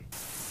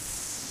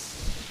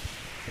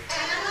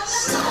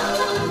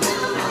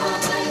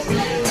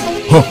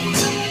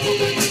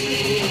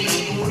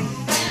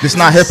This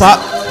not hip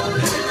hop.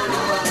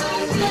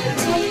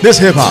 This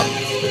hip hop.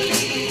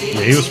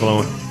 Yeah, he was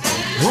flowing.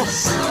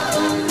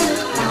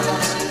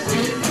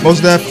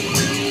 Mos Def.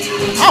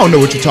 I don't know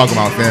what you're talking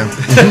about, fam.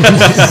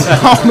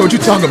 I don't know what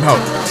you're talking about.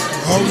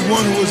 All we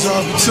wanted was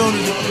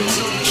opportunity.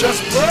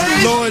 Just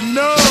Lord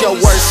knows. It's your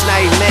worst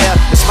nightmare.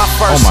 It's my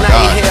first my night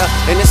God. here.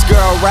 And this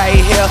girl right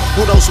here,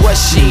 who knows what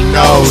she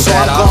knows. So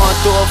I'm going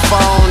through her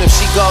phone. If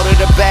she go to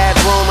the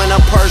bathroom and her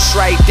purse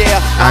right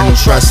there, I don't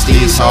trust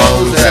these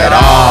hoes at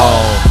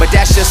all. But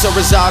that's just a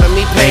result of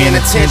me paying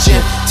attention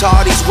to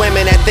all these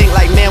women that think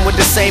like men with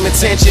the same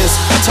intentions.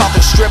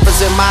 Talking strippers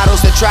and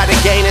models that try to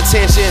gain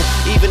attention.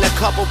 Even a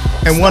couple.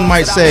 And one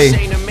might say,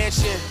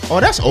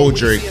 oh, that's old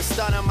Drake.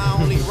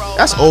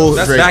 That's old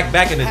That's Drake.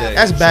 back in the day.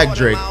 That's back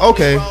Drake.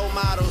 Okay.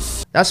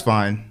 That's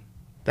fine.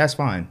 That's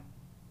fine.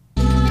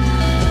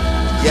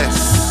 Yes.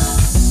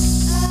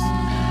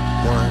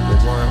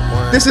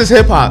 One. This is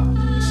hip hop.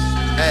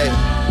 Hey.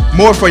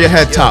 More for your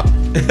head top.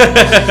 And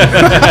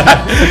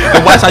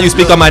watch how you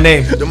speak on my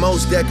name. The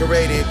most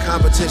decorated,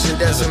 competition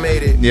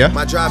decimated. Yeah.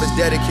 My drive is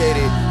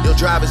dedicated, your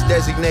drive is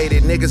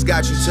designated. Niggas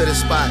got you to the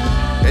spot,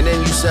 and then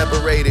you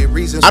separated.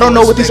 Reasons I don't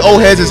know what these old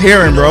heads is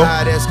hearing, bro.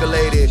 How it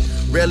escalated.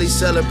 Rarely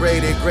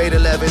celebrated, grade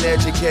 11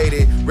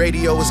 educated.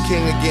 Radio is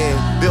king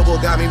again.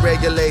 Billboard got me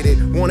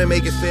regulated. Wanna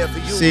make it fair for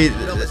you. See,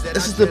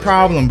 this is the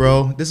problem,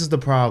 bro. This is the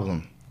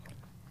problem.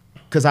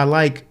 Cause I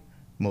like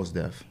Mos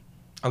Def.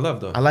 I love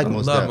though. I like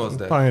Mos Def. Mos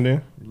Def.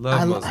 Pioneer.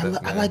 Love Mos Def,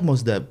 I like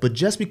Mos Def, but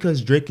just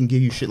because Drake can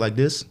give you shit like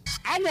this,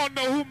 I want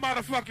to know who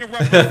motherfucking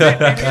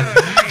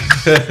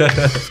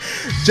represents.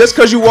 just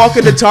because you walk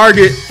into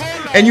Target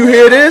and you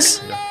hear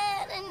this,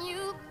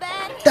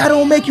 that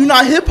don't make you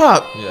not hip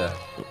hop. Yeah.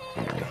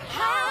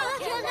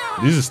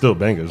 These are still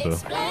bangers though.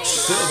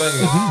 Still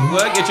banging.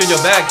 Well, get you in your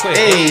bag quick.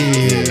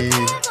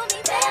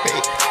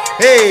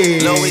 Hey.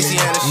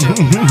 Louisiana shit.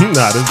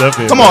 Nah, this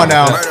definitely. Come on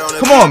now.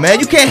 Come on, man.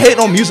 You can't hate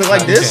on music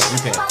like this. You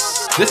can't.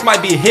 This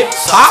might be hip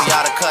hop,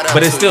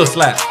 but it's still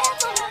slap.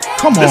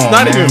 Come on, It's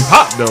not man. even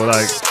pop though.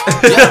 Like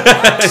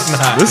It's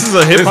not. this is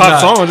a hip It's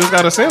hop not. song. Just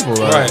got a sample.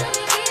 Like. Right.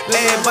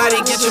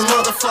 Everybody get your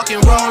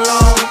motherfucking roll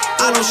on.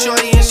 I know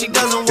shorty and she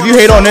doesn't If you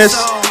hate on this,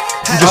 you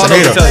just a I don't know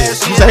hater. what to tell you. You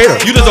just a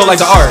hater. You just don't like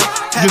the art.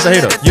 You just a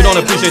hater. You don't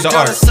appreciate the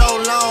art.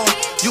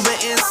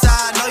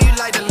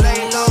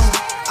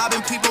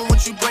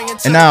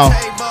 And now,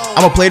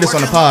 I'm gonna play this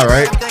on the pod,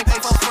 right?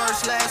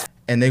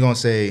 And they're gonna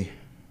say,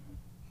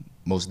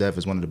 Mos Def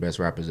is one of the best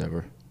rappers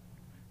ever.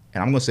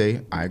 And I'm gonna say,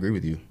 I agree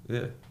with you.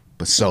 Yeah.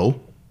 But so?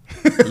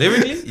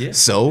 Lyrically? Yeah.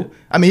 So?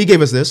 I mean, he gave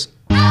us this. 2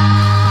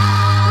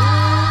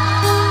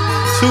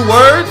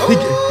 words?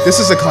 This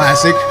is a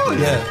classic.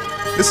 Yeah.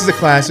 This is a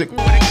classic.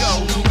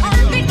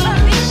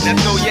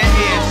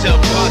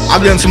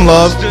 I'll give him some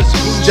love.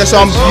 Just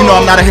so you know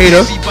I'm not a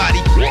hater.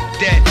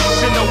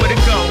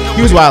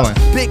 He was wildin'.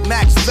 Big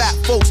Macs, fat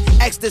folks,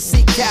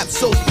 ecstasy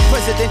capsules,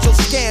 presidential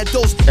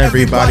scandals.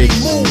 Everybody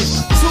move. 2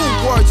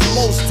 words,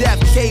 Mos Def,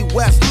 K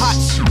West, hot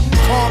shit.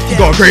 Calm down.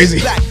 Going crazy.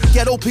 Black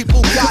ghetto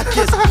people got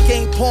this.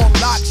 Game porn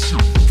locks.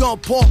 Gun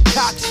porn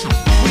cocks. We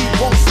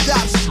won't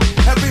stop.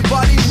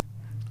 Everybody.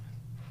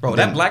 Bro,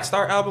 that Black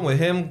Star album with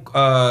him,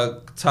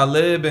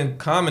 Talib and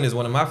Common is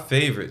one of my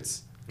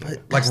favorites.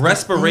 Like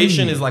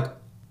Respiration is like,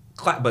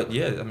 but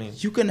yeah, I mean,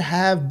 you can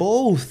have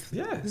both.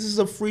 Yeah. This is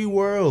a free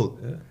world.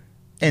 Yeah.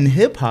 And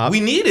hip hop, we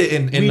need it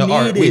in the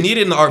art. We need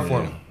it in the art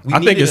form. I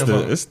think it's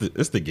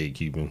the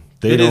gatekeeping.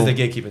 It is the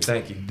gatekeeping.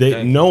 Thank you.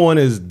 No one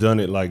has done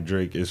it like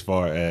Drake as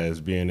far as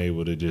being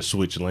able to just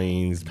switch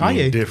lanes,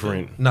 being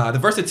different. Nah, the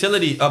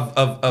versatility of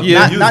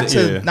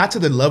music. Not to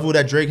the level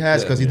that Drake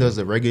has, because he does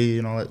the reggae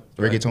and all that,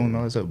 reggaeton and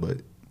all that stuff. But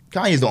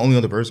Kanye's the only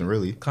other person,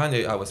 really.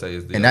 Kanye, I would say,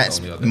 is the and that's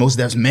only other. Mos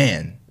Def's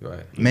man.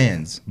 Right.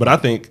 Mans. But I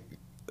think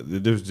the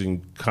difference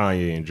between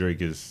Kanye and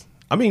Drake is,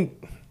 I mean,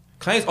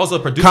 Kanye's also a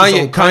producer.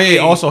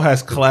 Kanye also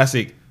has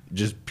classic,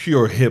 just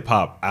pure hip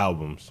hop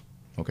albums.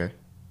 Okay.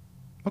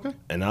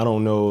 And I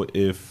don't know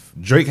if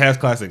Drake has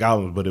classic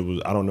albums, but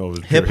I don't know if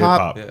it's hip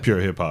hop, pure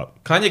hip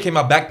hop. Kanye came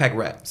out backpack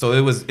rap, so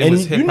it was you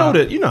hip know hop.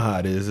 that, you know how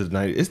it is at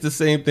night. It's the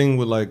same thing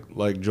with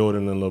like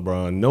Jordan and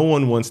LeBron. No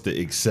one wants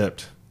to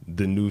accept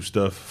the new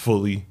stuff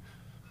fully.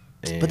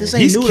 But this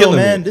ain't new though,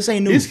 man. This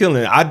ain't new. He's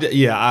killing it.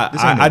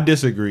 I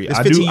disagree.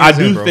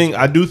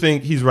 I do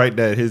think he's right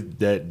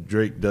that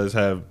Drake does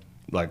have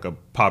like a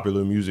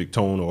popular music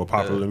tone or a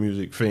popular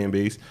music fan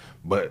base,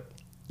 but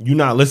you're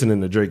not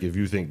listening to Drake if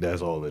you think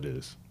that's all it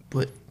is.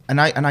 But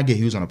and I get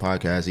he was on a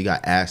podcast. He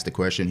got asked the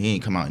question. He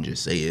ain't come out and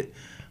just say it.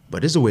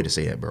 But there's a way to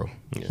say it, bro.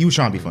 Yeah. He was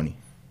trying to be funny.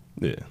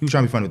 Yeah, he was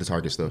trying to be funny with the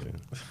Target stuff.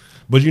 Yeah.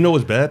 But you know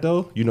what's bad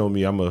though? You know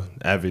me. I'm a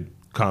avid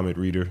comment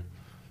reader.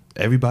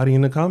 Everybody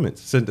in the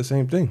comments said the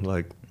same thing.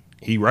 Like,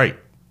 he right.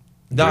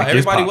 Nah,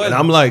 everybody was. And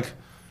I'm like,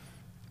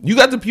 you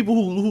got the people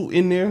who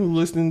in there who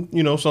listen,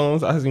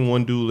 songs. I seen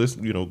one dude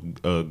listen,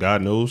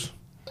 God Knows.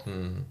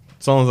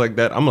 Songs like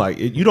that. I'm like,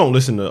 you don't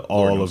listen to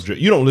all of Drake.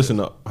 You don't listen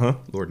to,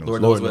 Lord knows.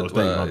 Lord knows.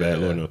 Thank you, my bad.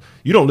 Lord knows.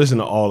 You don't listen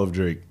to all of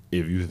Drake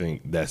if you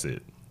think that's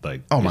it.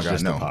 Like, oh my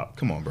God, no.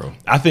 Come on, bro.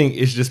 I think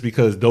it's just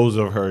because those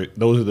are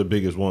the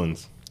biggest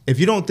ones. If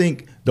you don't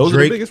think those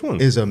Drake are the biggest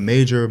ones. is a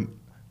major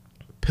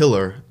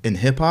pillar in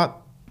hip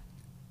hop,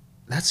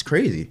 that's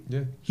crazy.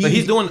 Yeah,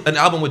 he's doing an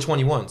album with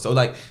 21, so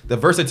like the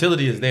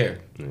versatility is there.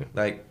 Yeah.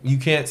 Like you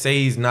can't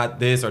say he's not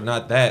this or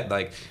not that.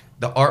 Like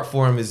the art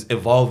form is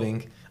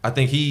evolving. I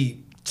think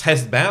he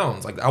tests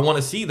bounds. Like I want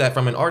to see that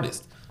from an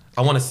artist.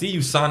 I want to see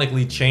you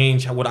sonically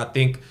change what I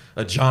think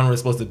a genre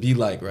is supposed to be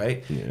like,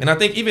 right? Yeah. And I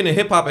think even in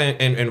hip hop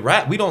and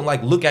rap, we don't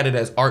like look at it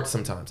as art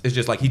sometimes. It's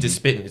just like he's just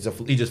spitting,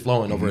 he's just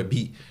flowing over a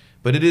beat.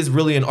 But it is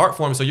really an art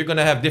form, so you're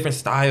gonna have different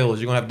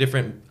styles, you're gonna have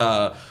different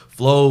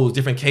flows,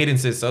 different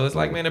cadences. So it's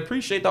like, man,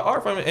 appreciate the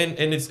art form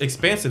and its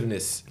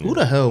expansiveness. Who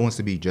the hell wants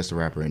to be just a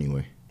rapper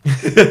anyway?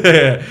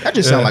 That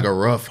just sounds like a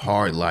rough,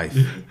 hard life.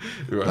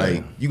 Right.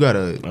 Like you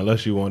gotta,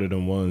 unless you wanted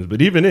them ones, but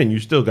even then, you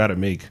still gotta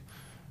make.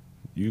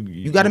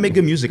 You got to make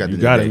good music. You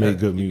got to make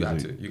good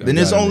music. Then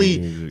there's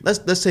only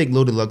let's take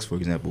Loaded Lux for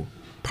example.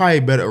 Probably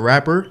a better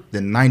rapper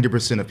than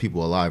 90% of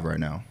people alive right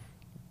now,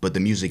 but the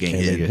music ain't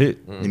hitting.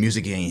 The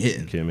music ain't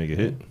hitting. Can't make a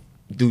hit.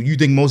 Do you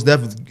think Mos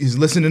Def is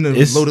listening to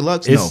Loaded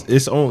Lux? No,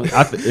 it's only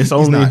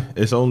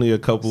a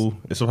couple.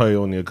 It's probably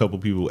only a couple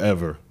people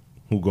ever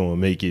who gonna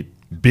make it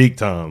big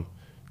time.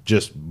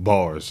 Just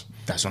bars.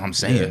 That's what I'm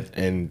saying.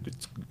 Yeah. And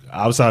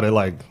outside of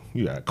like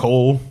you got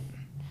Cole.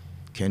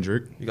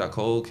 Kendrick. You got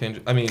Cole,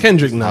 Kendrick. I mean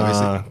Kendrick,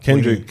 nah.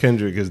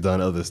 Kendrick has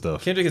done other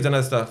stuff. Kendrick has done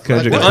other stuff.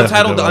 Kendrick like,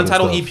 the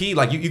Untitled EP,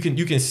 like you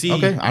can see.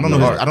 Okay, I don't know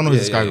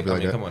his discography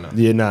like that. Come on now.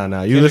 Yeah,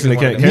 nah. You listen to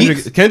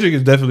Kendrick. Kendrick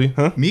is definitely,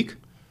 Meek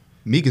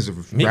is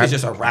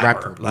just a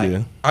rapper. Like,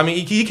 yeah. I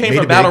mean, he came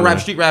from battle rap,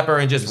 street rapper,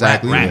 and just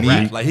rap.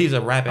 Like he's a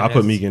rapper. I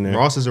put Meek in there.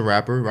 Ross is a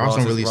rapper. Ross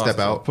don't really step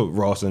out. Put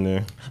Ross in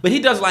there. But he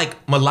does like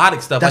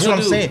melodic stuff. That's like,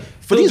 what I'm saying.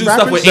 For these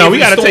rappers, no, we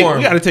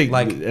gotta take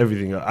like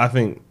everything. I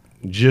think.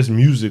 Just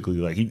musically,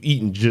 like he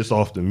eating just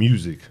off the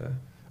music.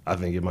 I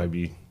think it might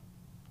be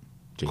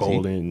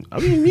Cole and I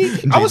mean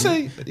Meek. I would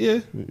say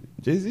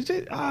Jay-Z.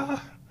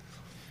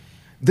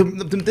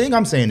 The thing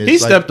I'm saying is he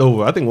stepped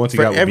over. I think once he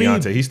got with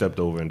Beyonce, he stepped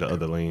over into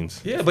other lanes.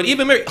 Yeah, but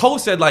even Ho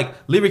said like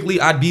lyrically,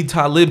 I'd be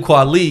Talib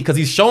Kweli because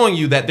he's showing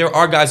you that there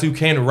are guys who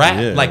can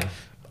rap. Yeah. Like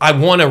I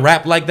want to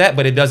rap like that,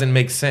 but it doesn't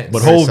make sense.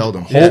 But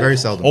very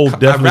seldom.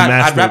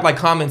 I'd rap like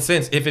common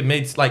sense if it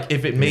made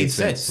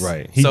sense.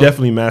 Right. He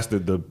definitely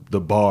mastered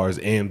the bars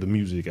and the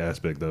music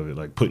aspect of it,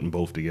 like putting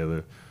both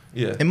together.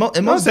 Yeah. And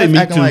Mos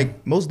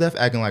Def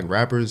acting like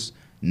rappers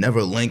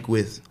never link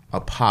with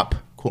a pop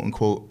quote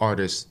unquote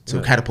artist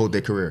to catapult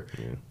their career.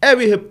 Yeah.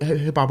 Every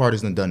hip hop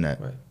artist done that.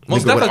 Right.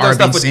 Mos Def has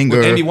done stuff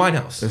with Amy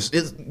Winehouse.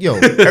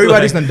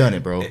 Everybody's done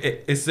it, bro.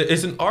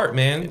 It's an art,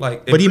 man.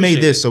 Like, but he made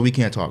this, so we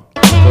can't talk.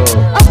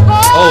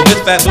 Oh,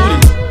 Miss Fat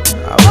Booty.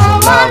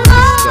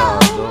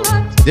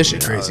 This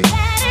shit crazy.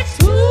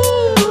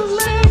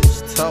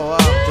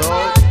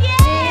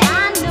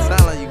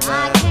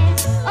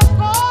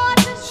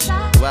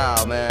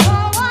 Wow, man.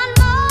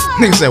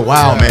 Nigga said,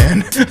 "Wow,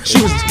 man."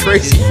 She was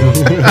crazy.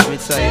 Let me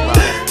tell you about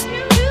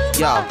it.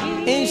 Yo,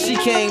 and she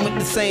came with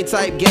the same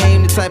type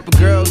game, the type of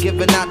girl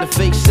giving out the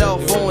fake cell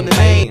phone and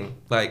name.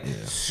 Like,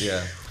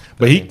 yeah.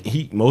 But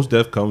he Mos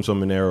Def comes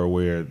from an era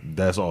where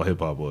that's all hip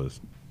hop was.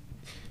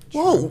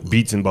 Whoa,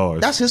 beats and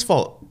bars. That's his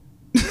fault.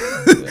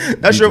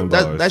 That's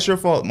your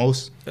fault,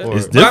 Mos.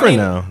 It's different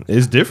now.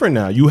 It's different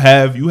now. You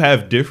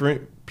have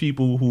different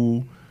people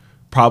who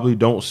probably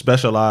don't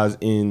specialize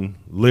in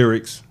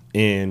lyrics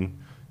and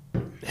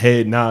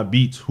head nod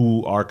beats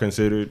who are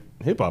considered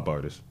hip hop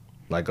artists,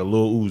 like a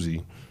Lil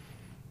Uzi.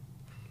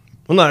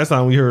 When last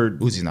time we heard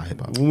Uzi's not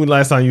hip hop? When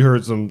last time you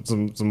heard some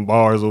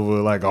bars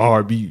over like a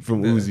hard beat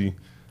from Uzi?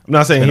 I'm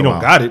not saying he don't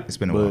got it. It's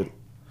been a while.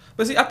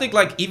 But see, I think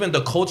like even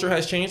the culture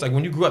has changed. Like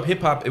when you grew up hip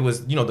hop, it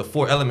was the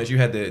four elements. You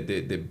had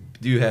the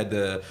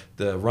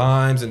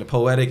rhymes and the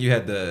poetic. You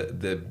had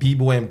the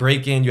b-boy and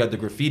breaking. You had the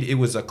graffiti. It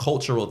was a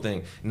cultural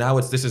thing. Now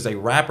this is a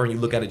rapper, and you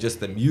look at it just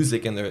the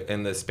music and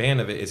the span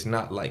of it. It's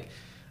not like,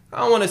 I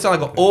don't want to sound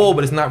like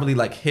but it's not really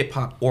like hip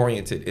hop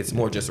oriented. It's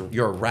more just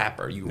you're a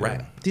rapper. You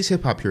rap. These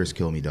hip hop purists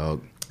kill me,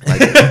 dog. Like,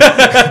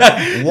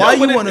 why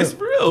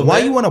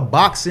you want to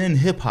box in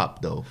hip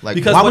hop though? Like,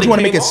 because why would you want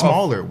to make it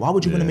smaller? Why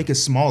would you want to make it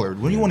smaller?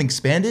 Wouldn't you want to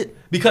expand it?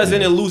 Because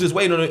then it loses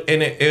weight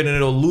and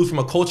it'll lose from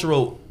a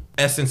cultural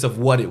essence of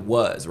what it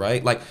was,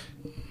 right? Like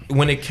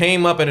when it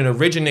came up and it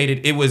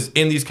originated, it was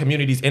in these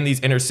communities, in these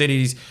inner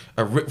cities,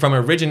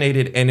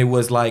 and it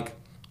was like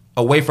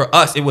a way for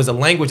us. It was a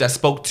language that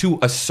spoke to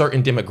a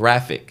certain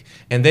demographic,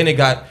 and then it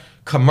got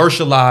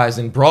commercialized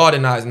and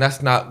broadenized, and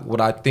that's not what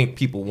I think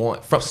people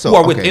want who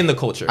are within the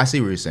culture. I see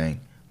what you're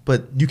saying,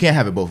 but you can't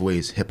have it both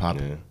ways. Hip hop.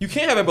 Yeah. You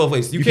can't have it both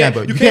ways. You can't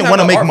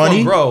want to make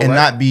money and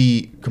not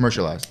be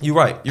commercialized. You're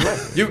right.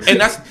 And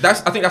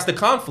that's I think that's the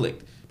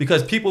conflict,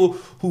 because people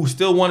who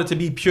still wanted to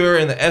be pure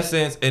in the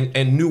essence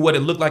and knew what it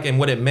looked like and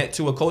what it meant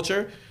to a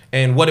culture.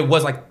 And what it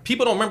was like,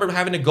 people don't remember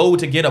having to go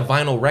to get a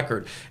vinyl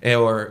record,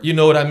 or you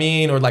know what I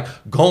mean, or like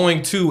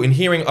going to and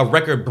hearing a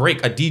record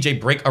break, a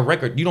DJ break a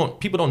record.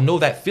 People don't know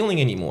that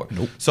feeling anymore.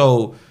 Nope.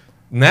 So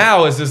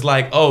now it's just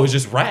like, it's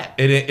just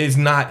rap. It is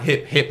not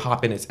hip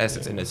hop in its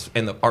essence,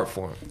 in the art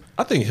form.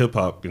 I think hip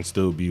hop can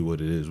still be what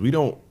it is. We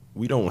don't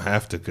we don't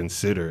have to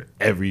consider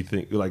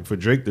everything. Like for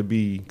Drake to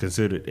be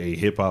considered a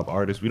hip hop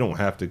artist, we don't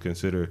have to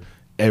consider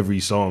every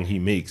song he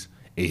makes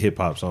a hip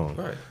hop song.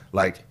 Right.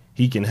 Like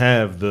he can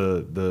have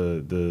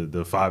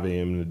the 5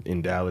 a.m.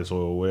 in Dallas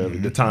or whatever,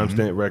 the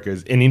timestamp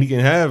records, and then he can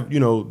have, you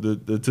know,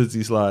 the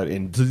Tootsie Slide,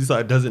 and Tootsie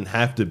Slide doesn't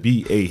have to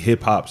be a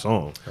hip hop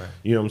song. Right.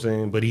 You know what I'm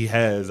saying? But he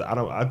has.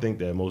 I think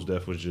that Mos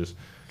Def was just.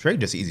 Drake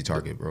just easy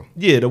target, bro.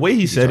 Yeah, the way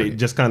he said it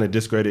just kind of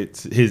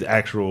discredits his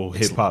actual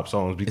hip hop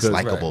songs because it's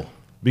likable. Right.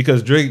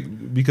 Because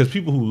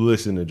people who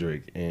listen to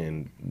Drake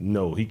and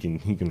know he can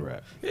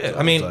rap. Yeah, so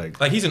I mean,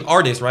 like he's an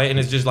artist, right? And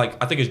it's just like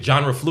I think it's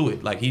genre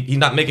fluid. Like he's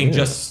not making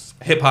just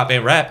hip hop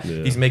and rap.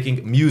 Yeah. He's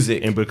making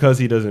music. And because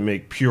he doesn't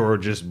make pure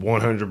just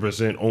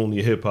 100%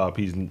 only hip hop,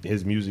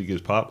 his music is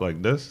pop.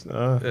 Like that's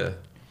yeah.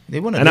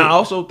 And I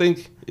also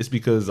think it's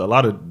because a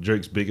lot of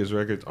Drake's biggest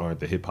records aren't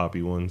the hip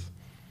hoppy ones.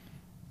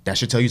 That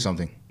should tell you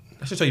something.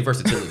 That should show you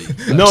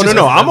versatility. No.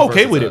 I'm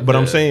okay with it, but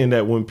I'm saying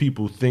that when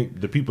people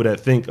the people that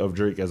think of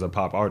Drake as a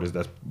pop artist,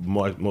 that's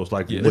most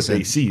likely what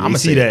they see. They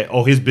see that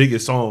his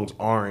biggest songs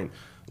aren't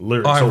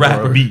lyrics over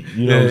a beat.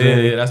 You know what I'm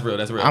saying? Yeah, that's real.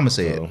 That's real. I'm gonna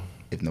say it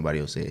if nobody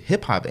else say it.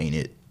 Hip hop ain't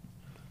it.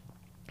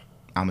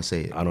 I'm gonna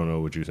say it. I don't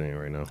know what you're saying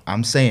right now.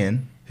 I'm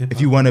saying hip-hop.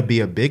 If you want to be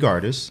a big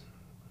artist,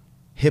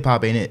 hip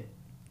hop ain't it.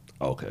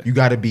 Okay. You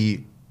got to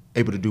be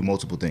able to do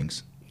multiple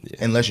things.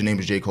 Yeah. Unless your name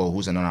is J. Cole,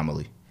 who's an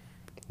anomaly.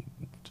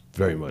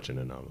 Very much an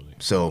anomaly.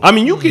 So I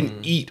mean, you can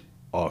eat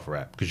off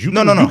rap because you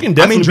no. You can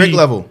definitely Drake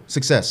level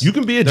success. You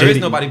can be a There is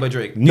nobody but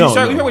Drake. No,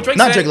 you heard what Drake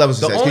not said? Drake level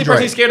success. The only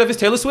person he's scared of is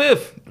Taylor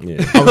Swift.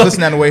 Yeah. I was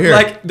listening on the way here.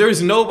 Like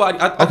there's nobody.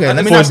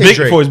 Let me not say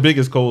Drake. For as big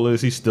as Cole is,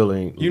 he still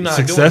ain't. You're not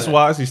success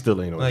wise, he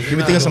still ain't. Can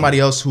we think of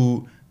somebody else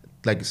who,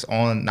 like, is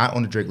on not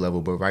on the Drake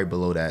level, but right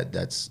below that?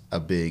 That's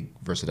a big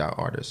versatile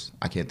artist.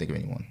 I can't think of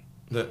anyone.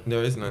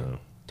 There is none.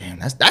 Damn,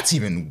 that's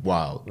even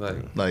wild.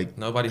 Like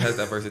nobody has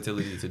that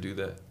versatility to do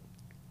that.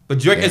 But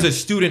Drake is a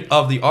student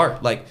of the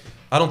art. Like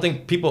I don't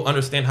think people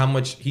understand how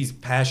much he's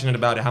passionate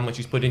about it, how much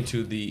he's put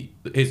into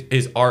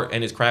his art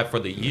and his craft for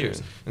the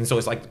years. And so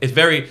it's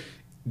very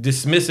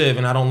dismissive,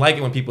 and I don't like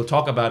it when people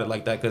talk about it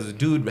like that because the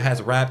dude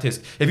has rapped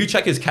if you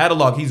check his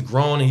catalog, he's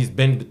grown and he's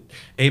been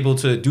able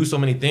to do so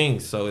many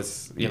things. So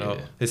it's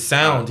his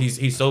sound,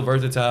 he's so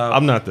versatile.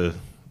 I'm not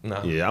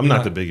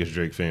the biggest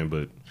Drake fan,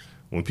 but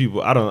when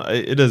people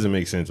it doesn't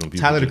make sense when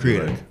people Tyler the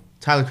Creator.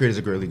 Tyler Creator is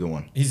a really good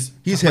one. He's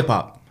hip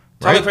hop.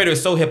 Tyler Right? Creator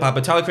is so hip hop,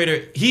 but Tyler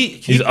Creator,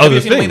 he's other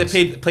the way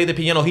things. to play the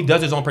piano. He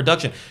does his own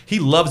production. He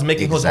loves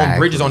making his own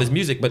bridges on his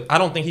music, but I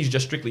don't think he's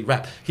just strictly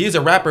rap. He is a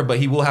rapper, but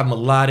he will have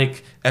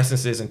melodic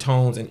essences and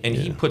tones, and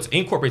he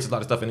incorporates a lot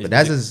of stuff in his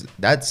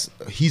music.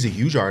 He's a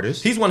huge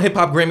artist. He's won Hip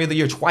Hop Grammy of the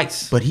Year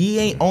twice. But he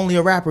ain't only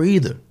a rapper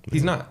either.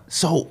 He's not.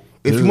 So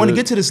if you want to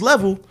get to this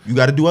level, you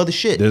got to do other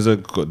shit. There's a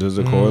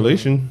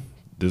correlation.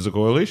 There's a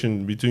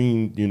correlation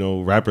between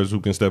rappers who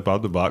can step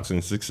out the box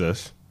and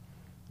success,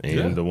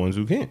 and the ones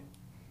who can't.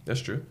 That's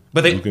true.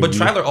 But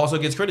Tyler also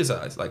gets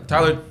criticized. Like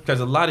Tyler has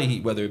a lot of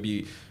heat, whether it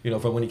be,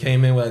 from when he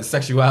came in with his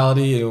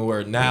sexuality and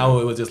where now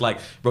it was just like,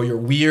 bro, you're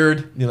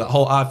weird. The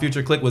whole Odd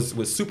Future clique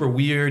was super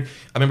weird.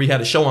 I remember he had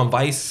a show on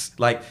Vice.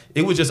 Like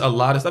it was just a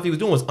lot of stuff he was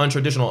doing was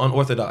untraditional,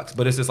 unorthodox.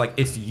 But it's just like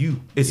it's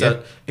you.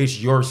 It's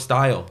your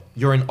style.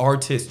 You're an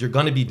artist. You're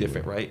gonna be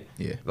different, right?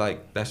 Yeah.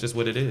 Like that's just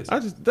what it is.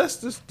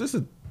 This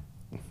is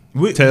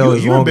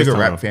you're a bigger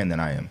rap fan than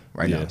I am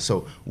now.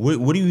 So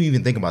what do you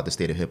even think about the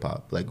state of hip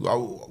hop? Like,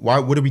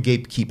 what are we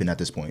gatekeeping at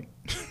this point?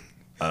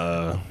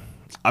 I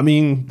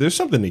mean, there's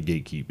something to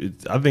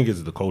gatekeep. I think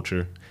it's the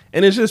culture,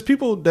 and it's just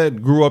people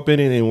that grew up in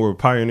it and were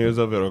pioneers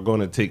of it are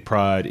going to take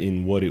pride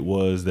in what it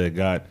was that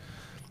got.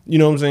 You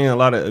know what I'm saying? A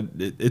lot of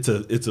it's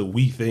a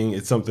we thing.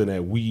 It's something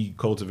that we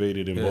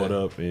cultivated and brought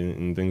up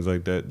and things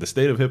like that. The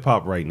state of hip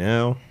hop right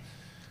now.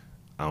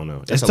 I don't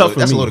know. It's tough for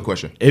me. That's a loaded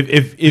question.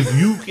 If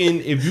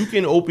you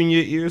can open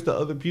your ears to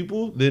other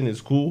people, then it's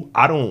cool.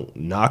 I don't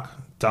knock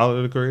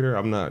Tyler the Creator.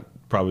 I'm not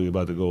probably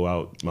about to go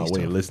out my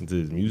way and listen to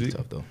his music. He's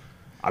tough though.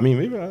 I mean,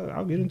 maybe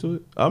I'll get into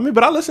it.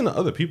 But I listen to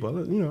other people. I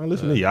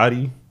listen to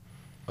Yachty.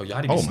 Oh,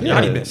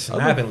 Yachty been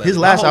snapping. His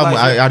last album,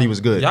 Yachty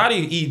was good.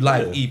 Yachty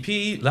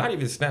EP, Yachty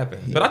been snapping.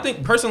 Yeah. But I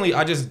think personally,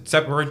 I just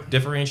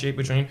differentiate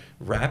between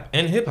rap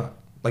and hip hop.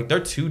 Like they're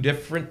two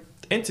different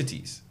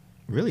entities.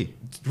 Really?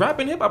 Rap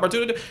and hip hop are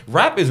two different.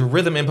 Rap is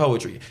rhythm and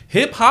poetry.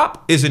 Hip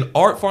hop is an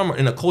art form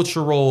and a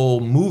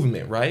cultural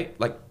movement, right?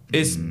 Like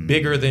it's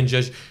bigger than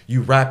just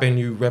you rapping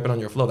on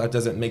your flow. That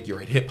doesn't make you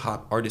a hip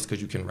hop artist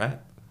because you can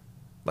rap.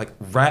 Like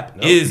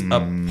rap is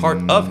a part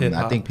of hip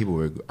hop. I think people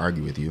would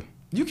argue with you.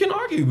 You can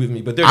argue with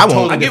me, but they're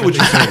I get what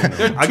you're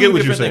saying. I get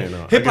what you're saying.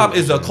 Hip hop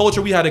is a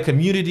culture. We had a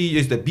community.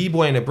 It's the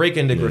b-boy and the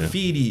breaking, the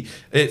graffiti.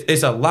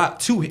 It's a lot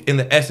too in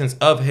the essence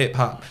of hip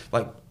hop.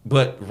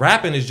 But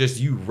rapping is just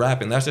you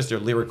rapping. That's just your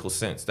lyrical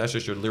sense. That's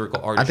just your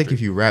lyrical artistry. I think if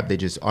you rap, they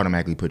just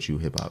automatically put you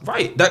hip hop.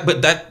 Right.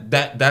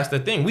 That's the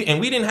thing. We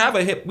didn't have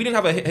a hip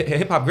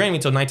hop Grammy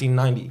until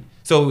 1990.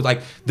 So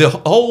like the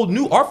whole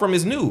new art form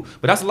is new.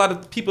 But that's a lot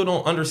of people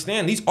don't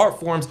understand. These art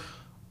forms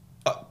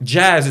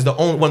jazz is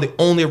one of the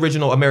only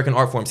original American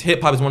art forms.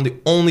 Hip hop is one of the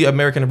only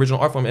American original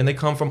art form, and they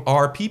come from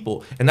our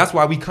people. And that's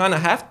why we kind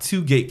of have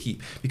to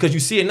gatekeep, because you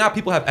see it now.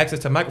 People have access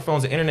to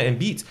microphones and internet and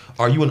beats.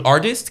 Are you an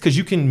artist? Because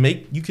you can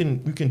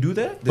do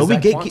that. Does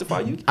that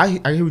quantify you?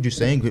 I hear what you're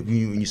saying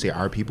when you say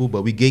our people,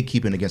 but we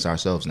gatekeeping against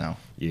ourselves now.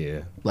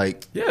 Yeah,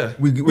 like yeah,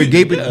 we're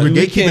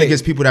gatekeeping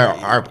against people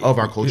that are of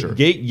our culture.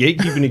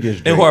 Gatekeeping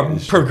against and who are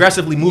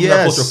progressively moving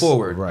our culture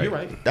forward. Right. You're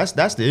right. That's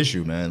the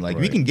issue, man. Like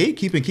we can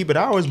gatekeep and keep it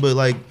ours, but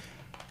like.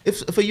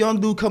 If a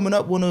young dude coming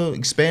up want to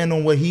expand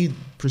on what he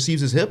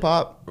perceives as hip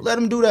hop, let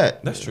him do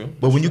that. That's true.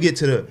 But when you get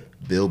to the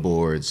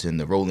billboards and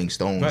the Rolling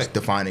Stones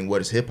defining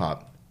what is hip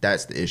hop,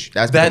 that's the issue.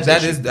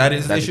 That is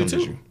the issue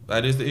too.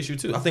 That is the issue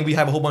too. I think we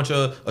have a whole bunch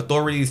of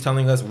authorities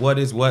telling us what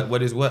is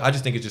what is what. I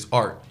just think it's just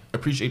art.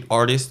 Appreciate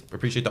artists,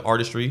 appreciate the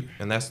artistry,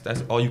 and that's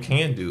all you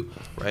can do,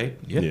 right?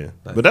 Yeah.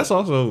 But that's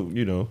also,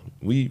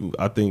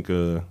 I think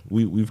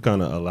we've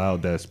kind of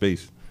allowed that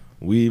space.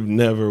 We've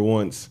never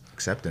once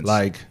acceptance.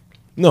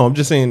 No, I'm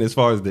just saying as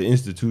far as the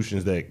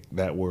institutions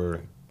that were,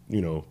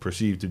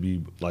 perceived to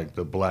be like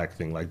the black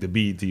thing, like the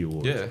BET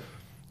Awards. Yeah.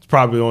 It's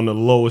probably on the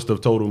lowest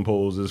of totem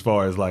poles as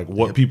far as like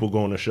what people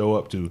going to show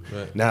up to.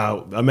 Right.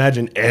 Now,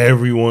 imagine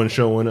everyone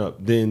showing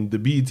up. Then the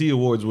BET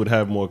Awards would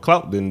have more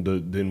clout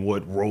than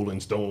what Rolling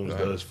Stones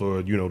does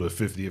for, the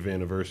 50th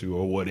anniversary,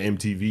 or what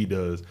MTV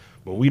does.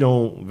 But we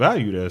don't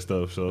value that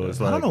stuff, so it's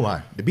like, I don't know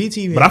why the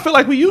BT. But I feel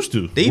like we used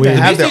to. They even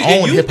have their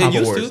own hip hop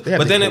awards.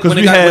 But then when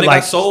it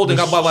got sold and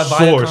got bought by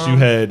Viacom, Source, you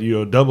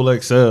had Double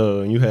XL,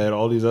 and you had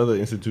all these other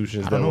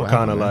institutions that were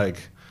kind of like,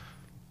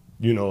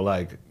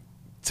 like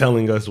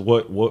telling us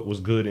what was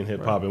good in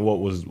hip hop and what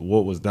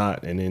was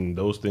not, and then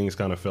those things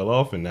kind of fell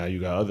off, and now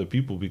you got other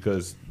people,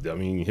 because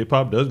hip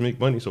hop does make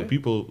money, so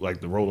people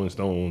like the Rolling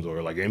Stones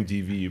or like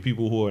MTV,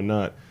 people who are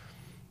not,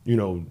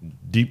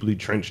 deeply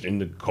trenched in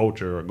the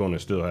culture, are going to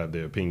still have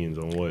their opinions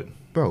on what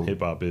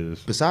hip hop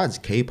is. Besides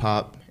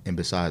K-pop and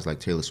besides like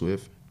Taylor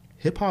Swift,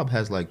 hip hop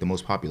has like the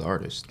most popular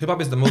artists. Hip hop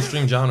is the most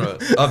streamed genre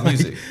of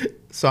music.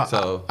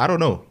 So I don't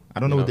know. I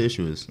don't know what the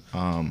issue is.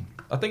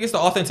 I think it's the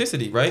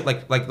authenticity, right?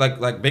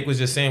 Like Big was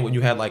just saying, when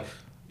you had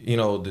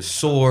the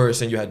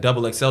Source and you had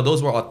Double XL,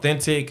 those were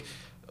authentic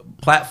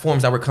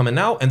platforms that were coming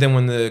out, and then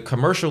when the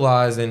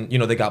commercialized and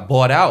they got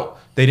bought out,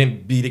 they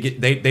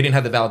didn't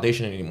have the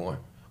validation anymore.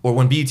 Or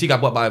when BET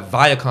got bought by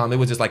Viacom, it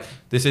was just like,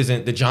 this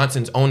isn't the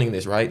Johnsons owning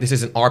this, right? This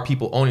isn't our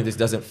people owning this.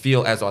 Doesn't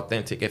feel as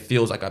authentic. It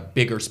feels like a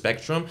bigger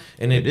spectrum,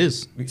 and it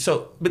is.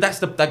 So, but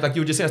that's like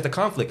you were just saying, that's the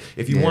conflict.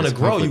 If you want to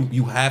grow,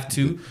 you have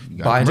to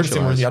buy into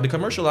consumers. You have to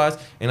commercialize,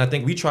 and I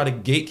think we try to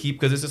gatekeep,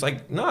 because it's just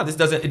like, no, it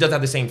doesn't have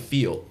the same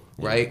feel,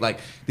 right? Like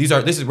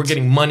we're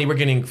getting money, we're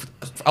getting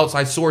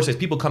outside sources,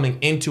 people coming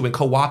into and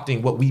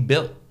co-opting what we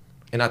built.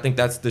 And I think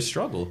that's the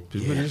struggle.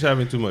 People just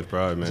having too much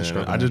pride, man.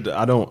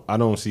 I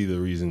don't see the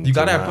reason. You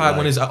gotta have pride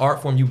when it's an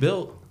art form you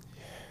built.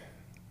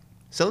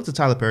 Sell it to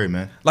Tyler Perry,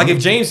 man. Like if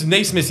James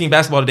Naismith seen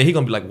basketball today, he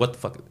gonna be like, "What the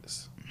fuck is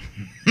this?"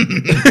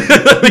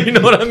 You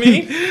know what I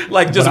mean?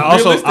 Like, just I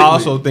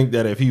also think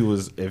that if he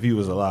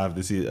was alive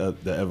to see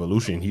the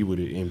evolution, he would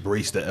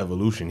embrace the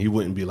evolution. He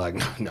wouldn't be like,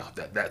 no,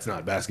 that's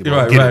not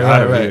basketball.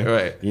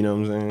 Right. You know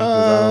what I'm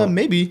saying?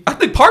 Maybe. I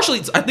think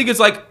partially. I think it's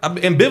like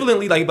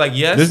ambivalently, like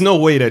yes. There's no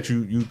way that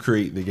you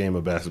create the game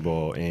of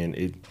basketball and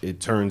it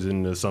turns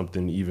into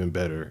something even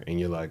better, and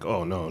you're like,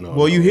 oh no.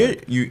 Well, you hear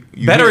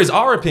better is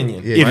our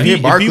opinion. Yeah, if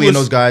hear Barkley and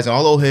those guys and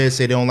all those heads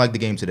say they don't like the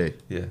game today.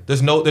 Yeah,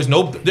 there's no play in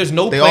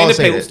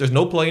the post. There's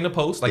no play in the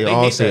post. Like they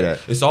hate that.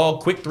 It's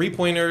all quick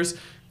 3-pointers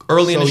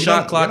early in the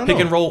shot clock, pick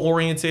and roll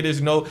oriented.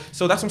 So that's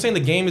what I'm saying. The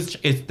game is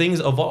things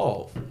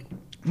evolve.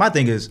 My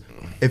thing is,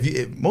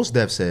 if Mos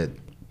Def said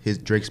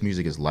Drake's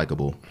music is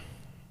likable,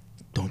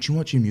 don't you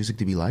want your music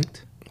to be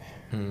liked?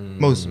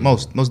 Mos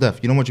Def,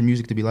 you don't want your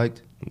music to be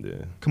liked? Yeah.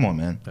 Come on,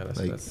 man.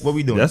 That's what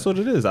we doing? That's what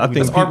it is. I think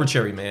that's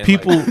arbitrary, man.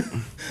 People,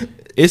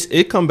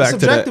 it comes back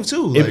to that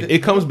too.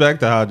 It comes back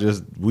to how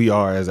just we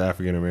are as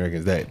African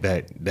Americans.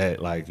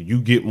 That like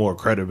you get more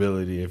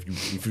credibility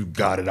if you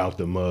got it out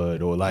the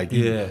mud, or like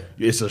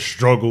it's a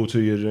struggle to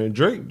you.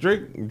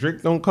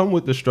 Drake don't come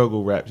with the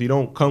struggle raps. He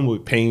don't come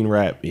with pain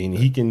rap, and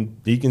he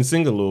can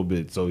sing a little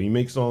bit. So he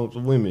makes songs for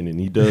women, and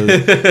he does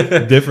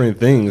different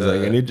things.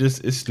 And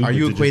it's stupid. Are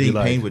you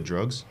equating pain with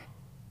drugs?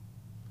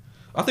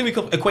 I think we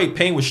could equate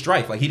pain with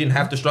strife. Like, he didn't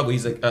have to struggle.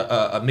 He's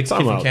a mixed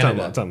kid from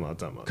Canada.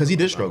 Because he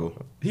did struggle.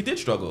 He did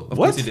struggle. Of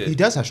course he did. He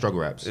does have struggle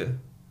raps. Yeah.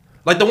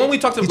 Like the one we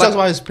talked about. He talks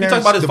about his parents.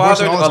 He talks about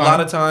his father a lot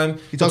of time.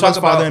 He talks about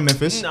his father in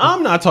Memphis.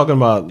 I'm not talking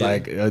about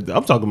like.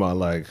 I'm talking about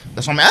like.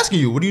 That's what I'm asking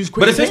you. What do you?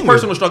 But it's his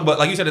personal struggle. But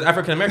like you said, as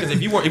African Americans,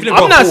 if you didn't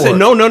I'm not saying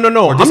no.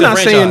 I'm not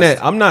saying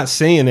that. I'm not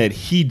saying that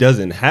he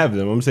doesn't have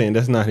them. I'm saying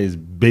that's not his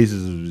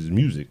basis of his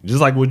music.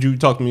 Just like what you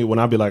talk to me when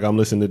I be like, I'm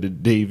listening to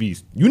Dave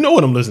East. You know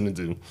what I'm listening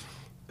to.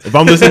 If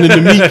I'm listening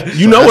to Meek,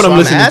 you know what I'm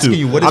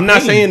listening to. I'm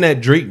not saying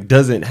that Drake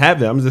doesn't have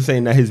that. I'm just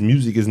saying that his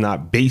music is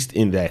not based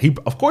in that. He,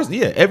 of course, he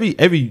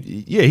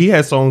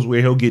has songs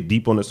where he'll get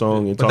deep on the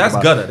song and talk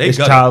about his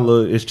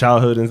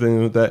childhood and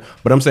things like that.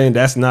 But I'm saying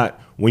that's not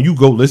when you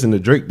go listen to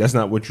Drake, that's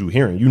not what you're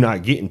hearing. You're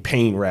not getting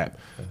pain rap.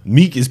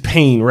 Meek is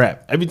pain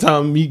rap. Every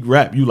time Meek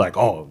rap, you like,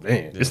 oh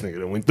man, this nigga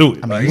done went through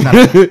it. I mean,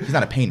 he's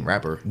not a pain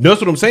rapper. That's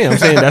what I'm saying. I'm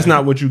saying that's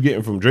not what you're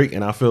getting from Drake.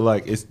 And I feel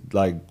like it's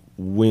like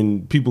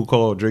when people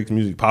call Drake's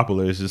music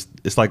popular,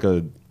 it's like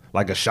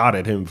a shot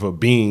at him for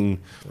being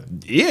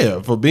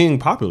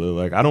popular.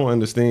 Like, I don't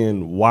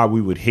understand why we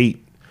would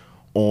hate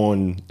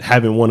on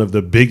having one of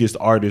the biggest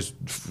artists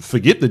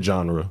forget the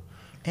genre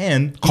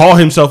and call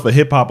himself a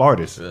hip hop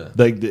artist. Yeah.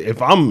 Like,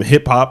 if I'm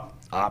hip hop,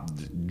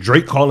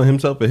 Drake calling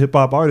himself a hip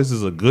hop artist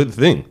is a good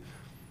thing,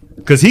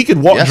 because he could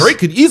walk. Yes. Drake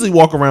could easily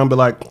walk around and be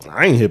like,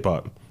 I ain't hip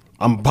hop,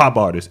 I'm a pop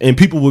artist, and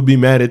people would be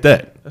mad at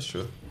that. That's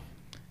true.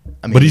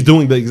 I mean, but he's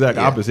doing the exact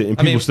opposite, and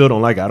people still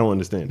don't like it. I don't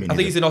understand. I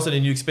think he's in also the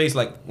new space.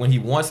 Like, when he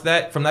wants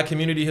that from that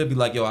community, he'll be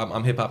like, yo,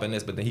 I'm hip hop in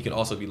this, but then he can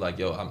also be like,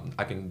 yo,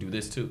 I can do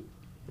this too,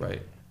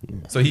 right? Yeah.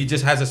 So he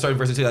just has a certain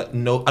versatility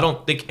that I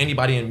don't think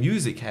anybody in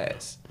music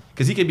has.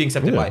 Because he can be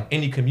accepted by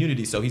any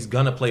community, so he's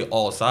gonna play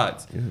all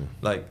sides. Yeah.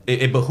 Like,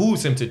 it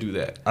behooves him to do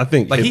that. I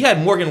think, like, he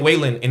had Morgan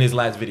Wallen in his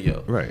last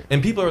video, right?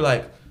 And people are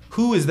like,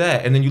 "Who is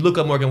that?" And then you look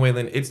up Morgan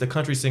Wallen; it's the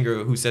country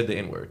singer who said the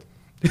N-word.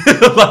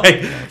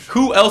 Like,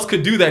 who else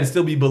could do that and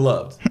still be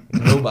beloved?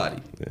 Nobody.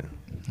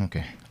 Yeah.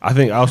 Okay.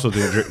 I also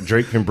think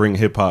Drake can bring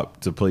hip hop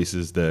to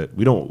places that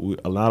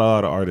a lot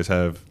of artists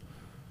have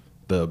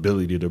the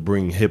ability to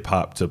bring hip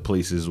hop to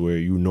places where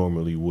you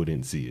normally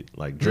wouldn't see it.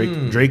 Like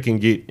Drake can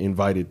get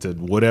invited to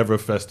whatever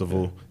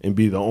festival and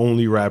be the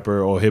only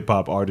rapper or hip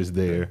hop artist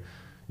there.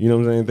 You know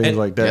what I'm saying? Things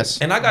like that.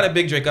 Yes. And I got to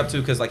big Drake up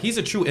too, because like, he's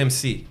a true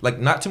MC. Like,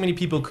 not too many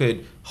people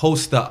could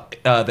host the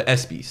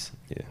ESPYs.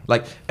 Yeah.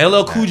 Like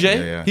LL Cool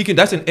J, he can.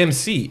 That's an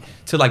MC.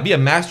 To like be a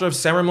master of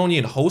ceremony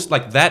and host,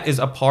 like, that is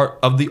a part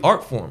of the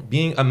art form.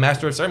 Being a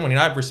master of ceremony,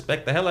 and I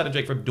respect the hell out of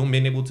Drake for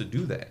being able to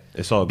do that.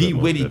 It's all be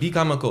witty, be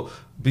comical,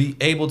 be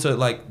able to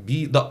like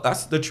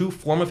that's the true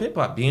form of hip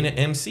hop. Being an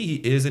MC, he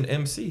is an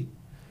MC.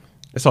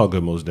 It's all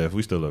good, Mos Def.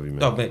 We still love you,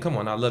 man. Oh man, come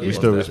on, I love you. We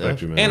still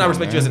respect you, man. And I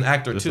respect you as an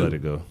actor Just too. Let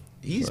it go.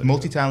 He's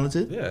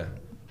multi-talented. Yeah,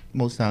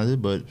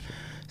 multi-talented, but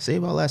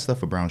save all that stuff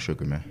for Brown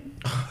Sugar, man.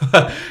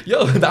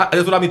 Yo,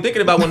 that's what I've been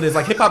thinking about when there's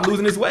like hip hop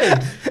losing its way.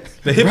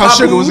 The hip Brown hop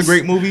Sugar was a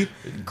great movie.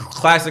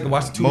 Classic. I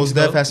watched 2 Mos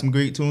Def has some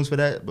great tunes for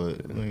that,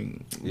 but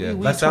like,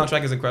 that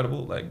soundtrack is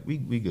incredible. Like, we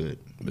good.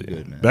 We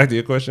good, man. Back to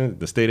your question,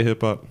 the state of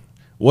hip hop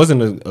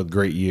wasn't a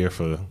great year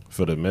for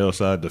the male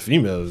side. The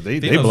females, they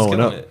blowing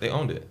up. They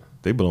owned it.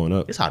 They blowing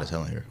up. It's hot as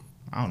hell in here.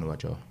 I don't know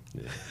about y'all.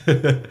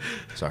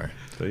 Sorry.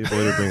 So you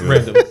boy to bring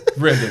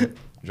random.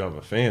 Drop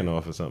a fan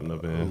off or something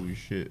up there. Holy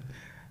shit.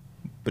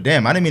 But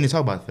damn, I didn't mean to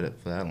talk about it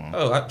for that long.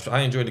 Oh,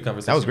 I enjoyed the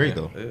conversation. That was great,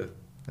 though. Yeah.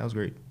 That was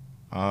great.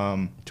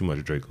 Too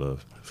much Drake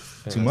love.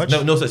 Too much?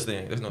 No such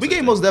thing. We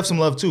gave Mos Def some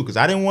love, too, because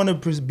I didn't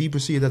want to be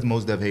perceived as a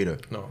Mos Def hater.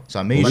 No. So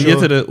I made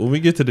sure. When we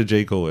get to the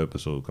J. Cole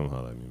episode, come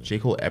holler at me, man. J.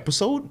 Cole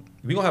episode?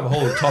 We going to have a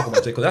whole talk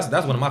about J. Cole. That's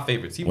one of my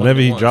favorites.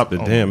 Whenever he dropped the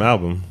damn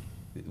album.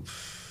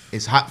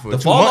 It's hot for the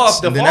 2 fall months.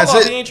 Off. The fall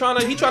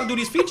off. He trying to do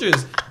these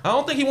features. I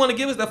don't think he want to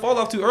give us that fall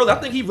off too early. I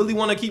think he really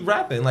want to keep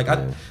rapping. Like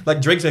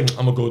like Drake saying,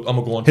 I'm gonna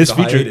go on his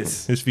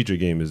hiatus. His feature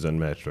game is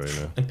unmatched right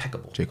now.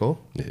 Impeccable. J. Cole?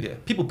 Yeah.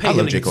 People pay I him.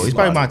 love J. Cole. He's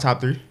probably my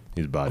top 3.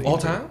 He's body. All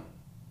time?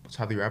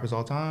 Top 3 rappers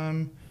all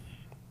time?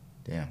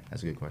 Damn,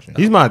 that's a good question.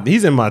 He's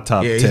in my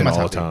top 10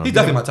 all time. He's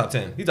definitely my top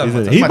 10.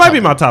 He might be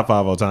my top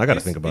 5 all time. I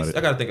gotta think about it.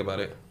 I gotta think about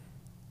it.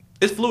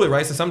 It's fluid,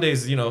 right? So some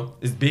days,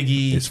 it's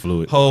Biggie, it's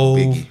fluid. Ho,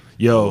 Biggie.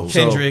 Yo,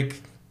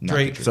 Kendrick,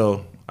 Drake.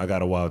 So I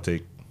got a wild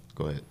take.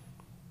 Go ahead.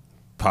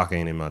 Pac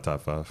ain't in my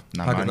top 5.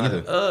 Not mine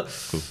either.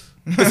 Cool.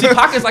 But see,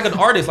 Pac is like an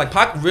artist. Like,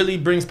 Pac really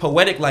brings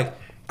poetic, like,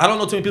 I don't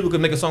know too many people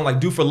could make a song like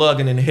 "Do for Lug"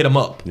 and then hit him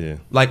up. Yeah,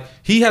 like,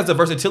 he has the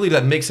versatility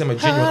that makes him a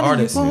genuine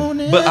artist.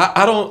 But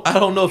I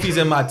don't know if he's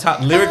in my top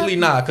lyrically,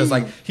 because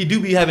like he do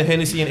be having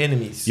Hennessy and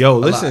enemies. Yo,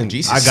 listen,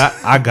 Jesus.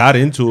 I got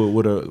into it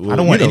with I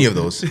don't want any of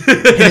those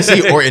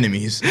Hennessy or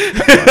enemies.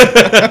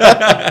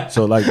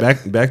 So like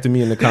back to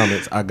me in the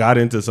comments, I got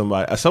into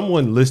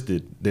someone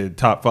listed their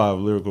top 5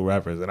 lyrical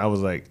rappers, and I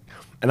was like,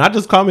 and I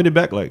just commented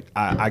back like,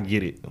 I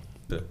get it,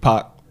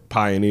 Pac,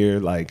 pioneer,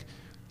 like.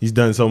 He's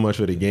done so much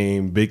for the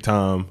game, big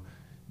time.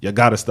 You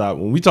gotta stop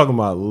when we talking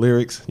about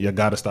lyrics. You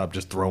gotta stop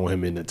just throwing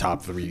him in the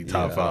top 3,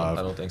 top 5.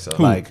 I don't think so.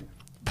 Like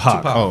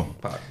Pac.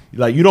 Pac.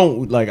 Like you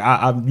don't like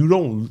you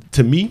don't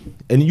to me.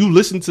 And you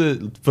listen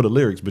for the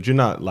lyrics, but you're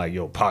not like,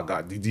 yo, Pac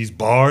got these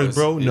bars,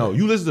 bro. Yeah. No,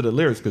 you listen to the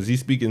lyrics because he's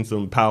speaking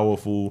some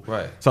powerful,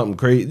 something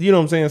crazy. You know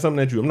what I'm saying?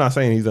 Something that I'm not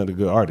saying he's not a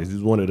good artist.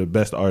 He's one of the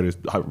best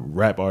artists,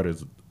 rap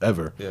artists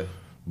ever. Yeah.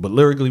 But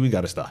lyrically, we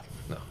gotta stop.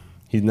 No,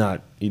 he's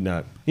not. I'm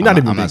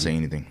not saying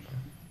anything.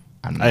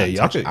 I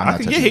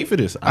can get hate for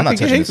this. I can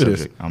get hate for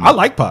this. I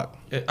like Pac.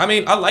 I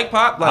mean, I like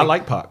Pac. Like, I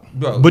like Pac,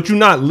 bro, but you're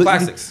not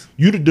classics.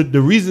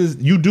 The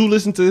reasons you do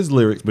listen to his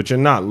lyrics, but you're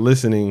not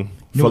listening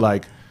for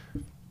like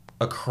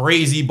a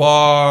crazy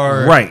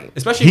bar, right?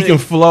 Especially he can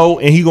flow,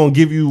 and he gonna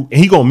give you,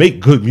 and he gonna make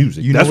good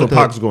music. That's what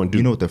Pac's gonna do.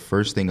 You know what the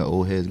first thing an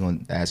old head is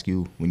gonna ask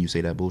you when you say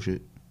that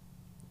bullshit?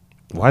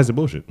 Why is it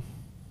bullshit?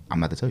 I'm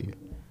about to tell you.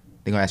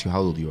 They're gonna ask you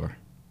how old you are.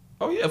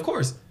 Oh yeah, of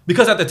course.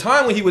 Because at the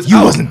time when he was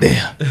you wasn't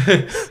there.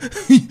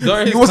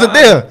 You wasn't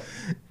there.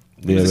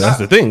 Yeah, that's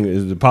the thing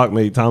is the Pac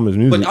made Thomas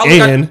music,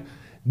 and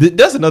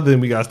that's another thing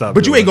we gotta stop.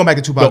 But you ain't going back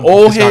to Tupac.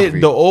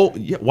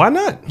 Why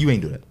not? You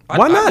ain't do that.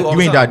 Why not?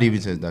 You ain't dive deep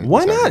into that.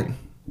 Why not?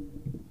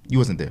 You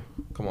wasn't there.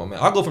 Come on, man.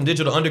 I'll go from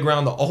Digital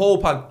Underground the whole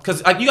pod because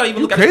you gotta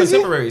even look at the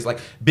contemporaries. Like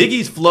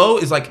Biggie's flow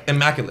is like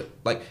immaculate.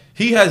 Like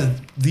he has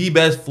the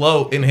best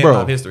flow in hip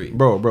hop history.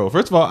 Bro.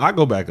 First of all, I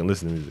go back and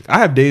listen to music. I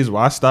have days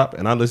where I stop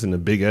and I listen to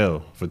Big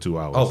L for 2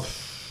 hours. Oh,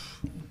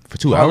 for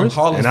 2 hours?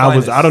 And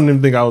I don't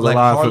even think I was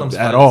alive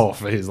at all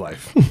for his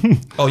life.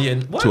 Oh yeah,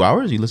 what? 2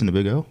 hours? You listen to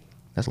Big L?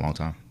 That's a long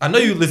time. I know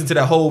you listen to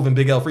that Hove and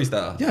Big L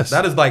freestyle. Yes,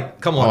 that is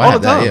like come on all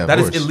the time. That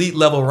is elite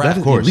level rap.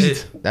 Of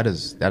course, that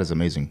is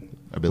amazing.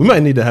 Ability. We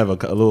might need to have a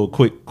little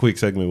quick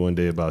segment one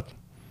day about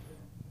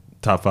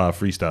top 5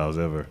 freestyles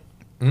ever.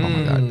 Oh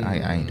my god,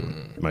 I ain't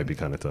doing it. Might be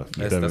kind of tough.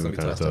 That's gonna be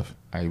kind of tough.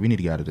 All right, we need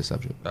to get out of this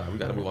subject. We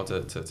gotta move on to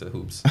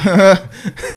hoops.